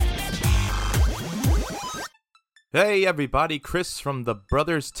Hey everybody, Chris from the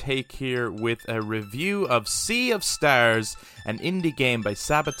Brothers Take here with a review of Sea of Stars, an indie game by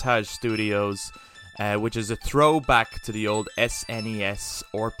Sabotage Studios, which is a throwback to the old SNES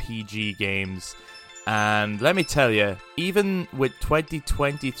RPG games. And let me tell you, even with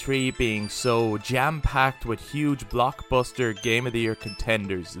 2023 being so jam-packed with huge blockbuster Game of the Year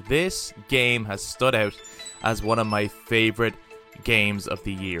contenders, this game has stood out as one of my favorite games of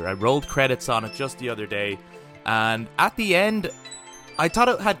the year. I rolled credits on it just the other day, and at the end, I thought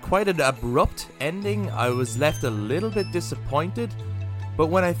it had quite an abrupt ending. I was left a little bit disappointed, but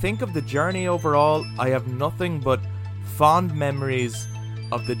when I think of the journey overall, I have nothing but fond memories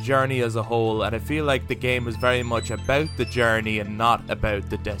of the journey as a whole, and I feel like the game is very much about the journey and not about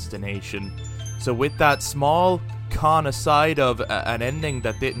the destination. So with that small con aside of an ending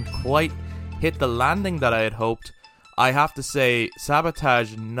that didn't quite hit the landing that I had hoped, I have to say,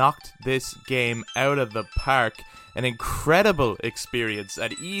 Sabotage knocked this game out of the park. An incredible experience,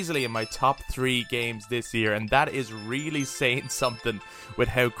 and easily in my top 3 games this year, and that is really saying something with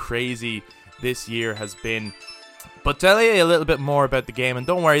how crazy this year has been. But tell you a little bit more about the game, and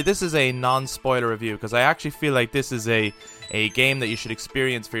don't worry, this is a non-spoiler review, because I actually feel like this is a game that you should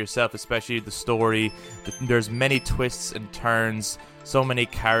experience for yourself, especially the story. There's many twists and turns, so many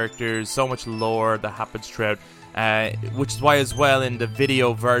characters, so much lore that happens throughout. Which is why as well in the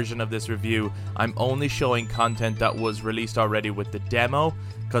video version of this review I'm only showing content that was released already with the demo,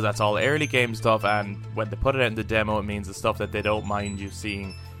 because that's all early game stuff, and when they put it out in the demo it means the stuff that they don't mind you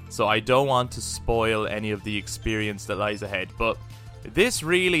seeing. So I don't want to spoil any of the experience that lies ahead, but this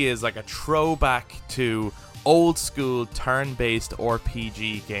really is like a throwback to old school turn-based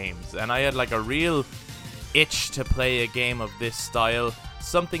RPG games, and I had like a real itch to play a game of this style,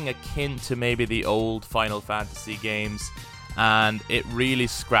 something akin to maybe the old Final Fantasy games, and it really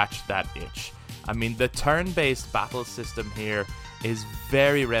scratched that itch. I mean, the turn-based battle system here is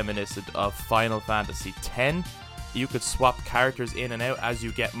very reminiscent of Final Fantasy X. You could swap characters in and out as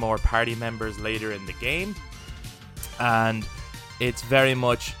you get more party members later in the game, and it's very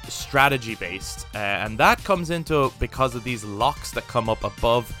much strategy based, and that comes into because of these locks that come up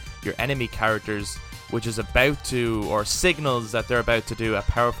above your enemy characters, which is about to, or signals that they're about to do a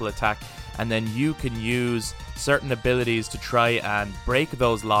powerful attack, and then you can use certain abilities to try and break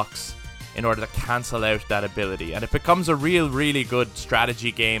those locks in order to cancel out that ability. And it becomes a really good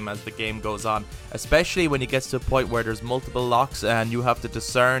strategy game as the game goes on, especially when it gets to a point where there's multiple locks and you have to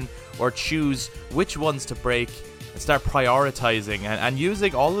discern or choose which ones to break and start prioritizing and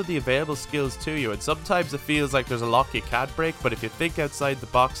using all of the available skills to you. And sometimes it feels like there's a lock you can't break, but if you think outside the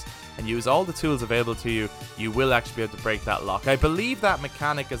box and use all the tools available to you, you will actually be able to break that lock. I believe that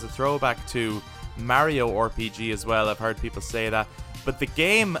mechanic is a throwback to Mario RPG as well. I've heard people say that. But the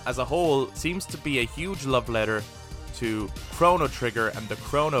game as a whole seems to be a huge love letter to Chrono Trigger and the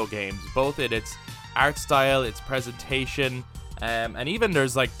Chrono games, both in its art style, its presentation, and even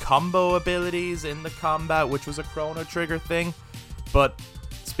there's like combo abilities in the combat, which was a Chrono Trigger thing. But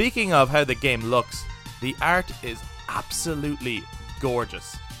speaking of how the game looks, the art is absolutely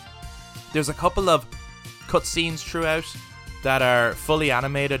gorgeous. There's a couple of cutscenes throughout that are fully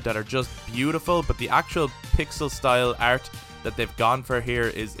animated that are just beautiful, but the actual pixel style art that they've gone for here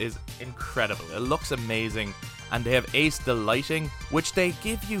is incredible. It looks amazing, and they have aced the lighting, which they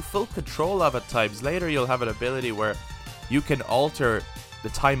give you full control of at times. Later you'll have an ability where you can alter the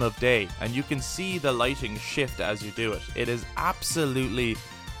time of day, and you can see the lighting shift as you do it. It is absolutely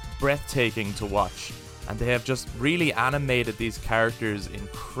breathtaking to watch, and they have just really animated these characters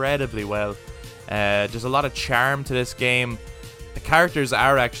incredibly well. There's a lot of charm to this game. The characters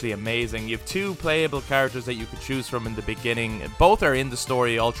are actually amazing. You have 2 playable characters that you could choose from in the beginning. Both are in the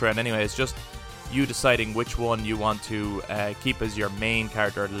story all throughout anyway. It's just you deciding which one you want to keep as your main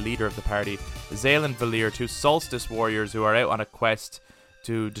character, or the leader of the party. Zale and Valir, 2 Solstice warriors who are out on a quest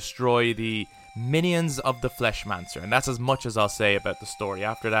to destroy the minions of the Fleshmancer. And that's as much as I'll say about the story.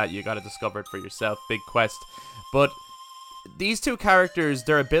 After that, you gotta discover it for yourself. Big quest. But these 2 characters,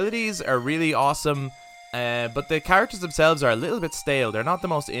 their abilities are really awesome. But the characters themselves are a little bit stale. They're not the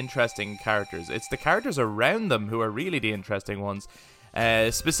most interesting characters. It's the characters around them who are really the interesting ones.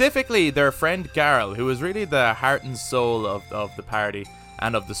 Specifically, their friend Garl, who is really the heart and soul of the party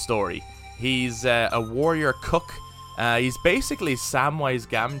and of the story. He's a warrior cook. He's basically Samwise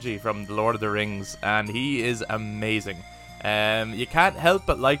Gamgee from The Lord of the Rings, and he is amazing. You can't help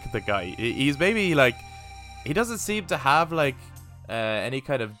but like the guy. He's maybe like, he doesn't seem to have like any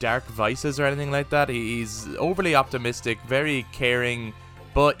kind of dark vices or anything like that. He's overly optimistic, very caring,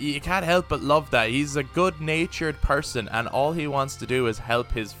 but you can't help but love that. He's a good-natured person, and all he wants to do is help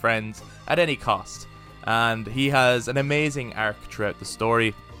his friends at any cost. and he has an amazing arc throughout the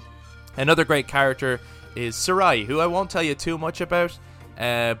story. Another great character is Sarai, who I won't tell you too much about,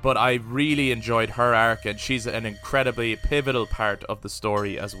 but I really enjoyed her arc, and she's an incredibly pivotal part of the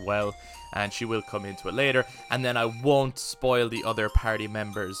story as well, and she will come into it later. And then I won't spoil the other party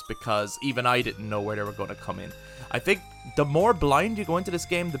members, because even I didn't know where they were going to come in. I think the more blind you go into this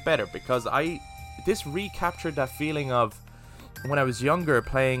game, the better, because this recaptured that feeling of when I was younger,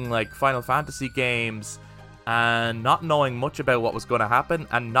 playing like Final Fantasy games and not knowing much about what was going to happen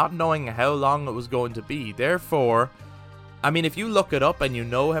and not knowing how long it was going to be. Therefore, I mean, if you look it up and you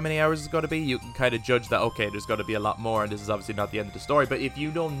know how many hours it's going to be, you can kind of judge that, okay, there's going to be a lot more, and this is obviously not the end of the story. But if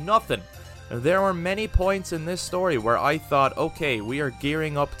you know nothing, there were many points in this story where I thought, okay, we are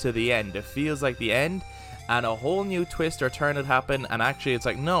gearing up to the end. It feels like the end, and a whole new twist or turn had happened, and actually it's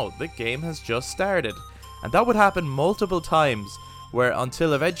like, no, the game has just started. And that would happen multiple times, where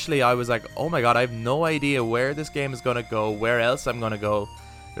until eventually I was like, oh my god, I have no idea where this game is going to go, where else I'm going to go.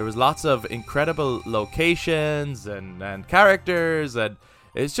 There was lots of incredible locations and characters, and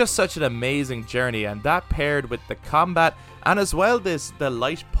it's just such an amazing journey. And that paired with the combat, and as well the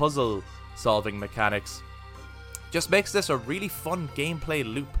light puzzle solving mechanics, just makes this a really fun gameplay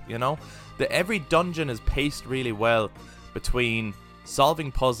loop, you know? Every dungeon is paced really well between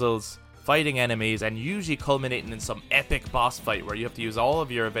solving puzzles, fighting enemies, and usually culminating in some epic boss fight where you have to use all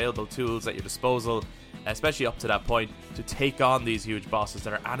of your available tools at your disposal, especially up to that point, to take on these huge bosses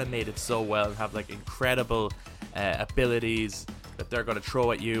that are animated so well and have like incredible abilities that they're going to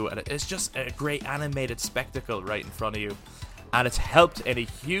throw at you, and it's just a great animated spectacle right in front of you. And it's helped in a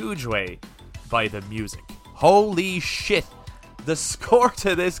huge way by the music. Holy shit, the score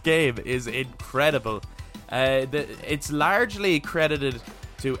to this game is incredible. It's largely credited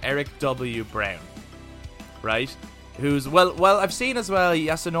to Eric W. Brown, right? Who's, well, I've seen as well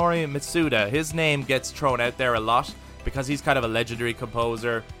Yasunori Mitsuda. His name gets thrown out there a lot because he's kind of a legendary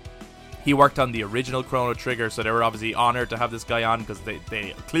composer. He worked on the original Chrono Trigger, so they were obviously honored to have this guy on because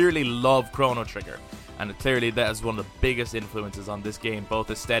they clearly love Chrono Trigger. And clearly that is one of the biggest influences on this game,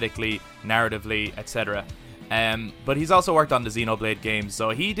 both aesthetically, narratively, etc. But he's also worked on the Xenoblade games, so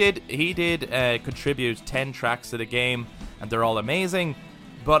he did contribute 10 tracks to the game, and they're all amazing.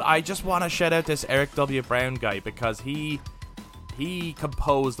 But I just want to shout out this Eric W. Brown guy, because he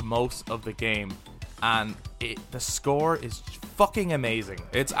composed most of the game, and the score is fucking amazing.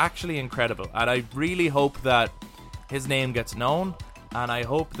 It's actually incredible, and I really hope that his name gets known, and I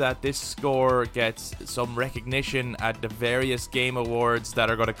hope that this score gets some recognition at the various game awards that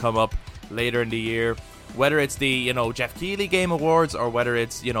are going to come up later in the year. Whether it's the, Jeff Keighley Game Awards, or whether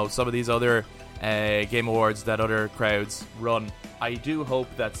it's, some of these other game awards that other crowds run. I do hope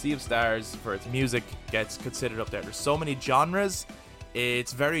that Sea of Stars, for its music, gets considered up there. There's so many genres.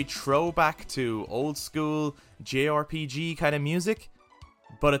 It's very throwback to old school JRPG kind of music,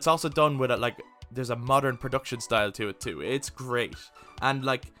 but it's also done with there's a modern production style to it too. It's great. And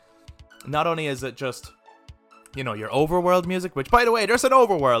not only is it just, your overworld music, which, by the way, there's an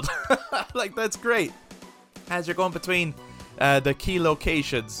overworld. That's great. As you're going between the key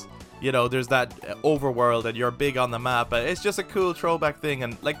locations, there's that overworld, and you're big on the map. It's just a cool throwback thing,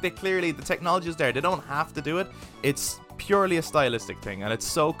 and the technology is there. They don't have to do it. It's purely a stylistic thing, and it's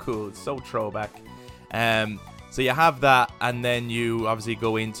so cool. It's so throwback. So you have that, and then you obviously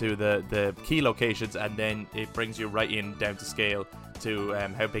go into the key locations, and then it brings you right in down to scale to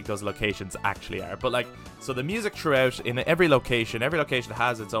how big those locations actually are. But so the music throughout, in every location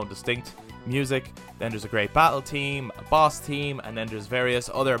has its own distinct music. Then there's a great battle theme, a boss theme, and then there's various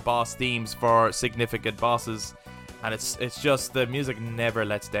other boss themes for significant bosses, and it's just, the music never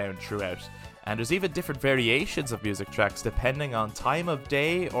lets down throughout. And there's even different variations of music tracks depending on time of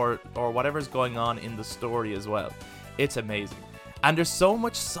day or whatever's going on in the story as well. It's amazing. And there's so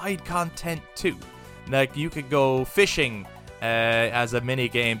much side content too. You could go fishing as a mini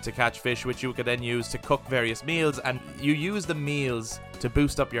game to catch fish, which you could then use to cook various meals, and you use the meals to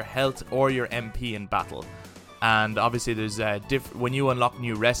boost up your health or your MP in battle. And obviously there's when you unlock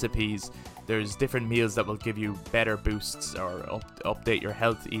new recipes, there's different meals that will give you better boosts or update your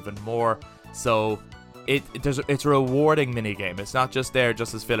health even more. So it's a rewarding minigame. It's not just there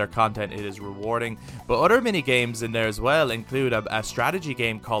just as filler content, it is rewarding. But other minigames in there as well include a strategy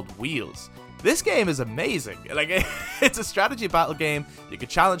game called Wheels. This game is amazing. It's a strategy battle game. You can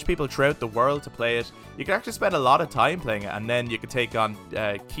challenge people throughout the world to play it. You can actually spend a lot of time playing it, and then you can take on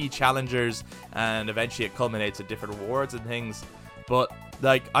key challengers, and eventually it culminates in different rewards and things. But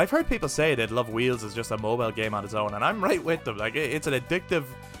I've heard people say they'd love Wheels as just a mobile game on its own, and I'm right with them. It's an addictive,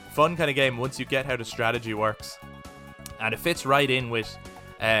 fun kind of game once you get how the strategy works, and it fits right in with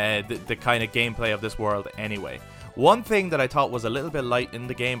the kind of gameplay of this world anyway. One thing that I thought was a little bit light in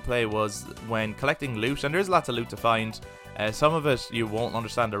the gameplay was when collecting loot, and there's lots of loot to find. Some of it you won't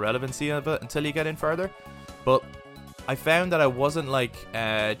understand the relevancy of it until you get in further, but I found that I wasn't like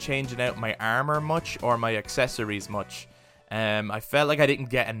changing out my armor much or my accessories much. I felt like I didn't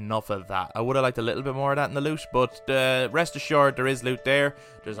get enough of that. I would have liked a little bit more of that in the loot, but rest assured there is loot there.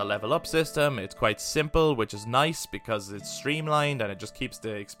 There's a level up system. It's quite simple, which is nice because it's streamlined and it just keeps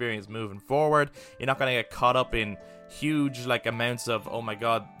the experience moving forward. You're not going to get caught up in huge like amounts of, oh my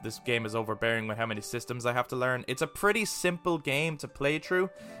god, this game is overbearing with how many systems I have to learn. It's a pretty simple game to play through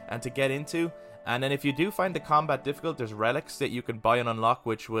and to get into. And then if you do find the combat difficult, there's relics that you can buy and unlock,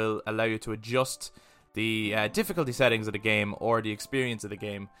 which will allow you to adjust the difficulty settings of the game or the experience of the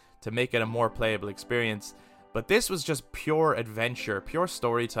game to make it a more playable experience. But this was just pure adventure, pure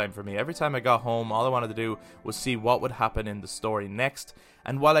story time for me. Every time I got home, all I wanted to do was see what would happen in the story next.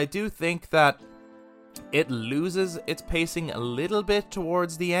 And while I do think that it loses its pacing a little bit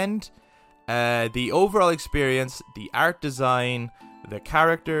towards the end, the overall experience, the art design, the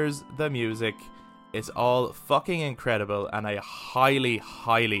characters, the music, it's all fucking incredible, and I highly,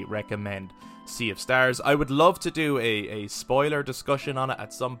 highly recommend Sea of Stars. I would love to do a spoiler discussion on it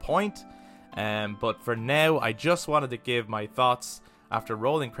at some point, but for now I just wanted to give my thoughts after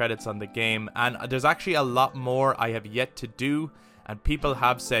rolling credits on the game. And there's actually a lot more I have yet to do, and people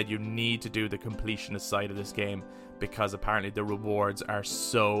have said you need to do the completionist side of this game because apparently the rewards are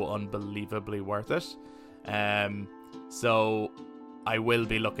so unbelievably worth it. So I will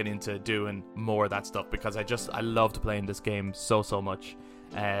be looking into doing more of that stuff because I loved playing this game so much.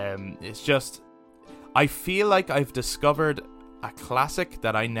 It's just, I feel like I've discovered a classic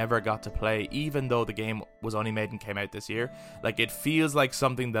that I never got to play, even though the game was only made and came out this year. Like, it feels like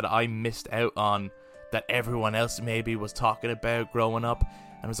something that I missed out on that everyone else maybe was talking about growing up,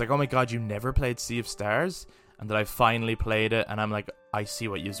 and I was like, oh my god, you never played Sea of Stars? And that I finally played it, and I'm like, I see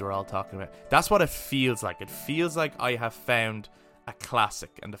what you were all talking about. That's what it feels like. It feels like I have found a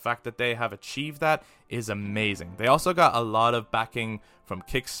classic, and the fact that they have achieved that is amazing. They also got a lot of backing from a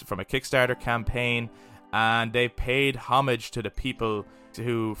Kickstarter campaign, and they paid homage to the people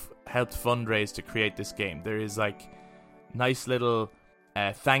who helped fundraise to create this game. There is like nice little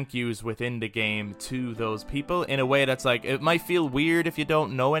thank yous within the game to those people in a way that's like, it might feel weird if you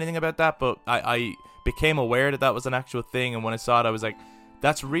don't know anything about that, but I became aware that was an actual thing, and when I saw it I was like,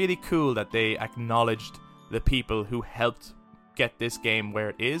 that's really cool that they acknowledged the people who helped get this game where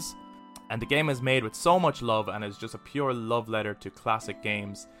it is. And the game is made with so much love and is just a pure love letter to classic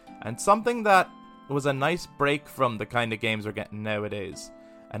games, and something that was a nice break from the kind of games we're getting nowadays.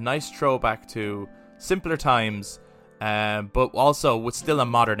 A nice throwback to simpler times, but also with still a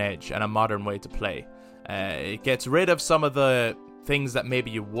modern edge and a modern way to play. It gets rid of some of the things that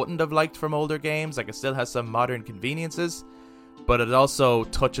maybe you wouldn't have liked from older games. Like, it still has some modern conveniences, but it also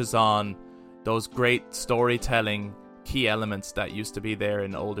touches on those great storytelling key elements that used to be there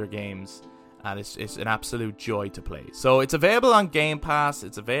in older games, and it's an absolute joy to play. So it's available on Game Pass,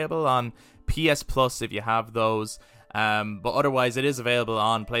 it's available on PS Plus if you have those, but otherwise it is available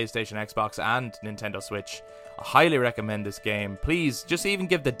on PlayStation, Xbox and Nintendo Switch. I highly recommend this game. Please just even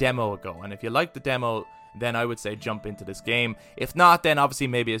give the demo a go, and if you like the demo, then I would say jump into this game. If not, then obviously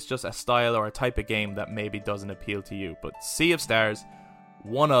maybe it's just a style or a type of game that maybe doesn't appeal to you. But Sea of Stars,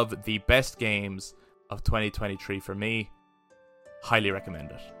 one of the best games of 2023 for me. Highly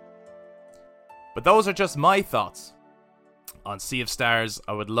recommend it. But those are just my thoughts on Sea of Stars.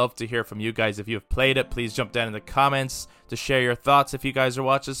 I would love to hear from you guys. If you have played it, please jump down in the comments to share your thoughts if you guys are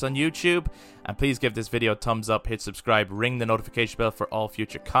watching this on YouTube. And please give this video a thumbs up, hit subscribe, ring the notification bell for all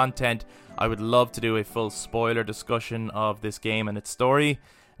future content. I would love to do a full spoiler discussion of this game and its story.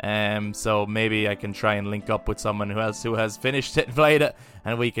 So maybe I can try and link up with someone who has finished it and played it,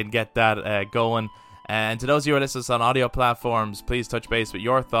 and we can get that going. And to those of you who are listening on audio platforms, please touch base with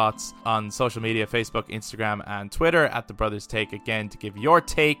your thoughts on social media, Facebook, Instagram, and Twitter at The Brothers Take, again, to give your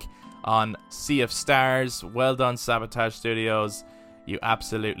take on Sea of Stars. Well done, Sabotage Studios. You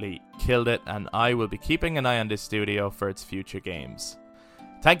absolutely killed it, and I will be keeping an eye on this studio for its future games.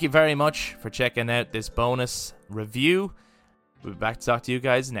 Thank you very much for checking out this bonus review. We'll be back to talk to you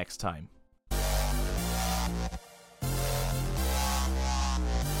guys next time.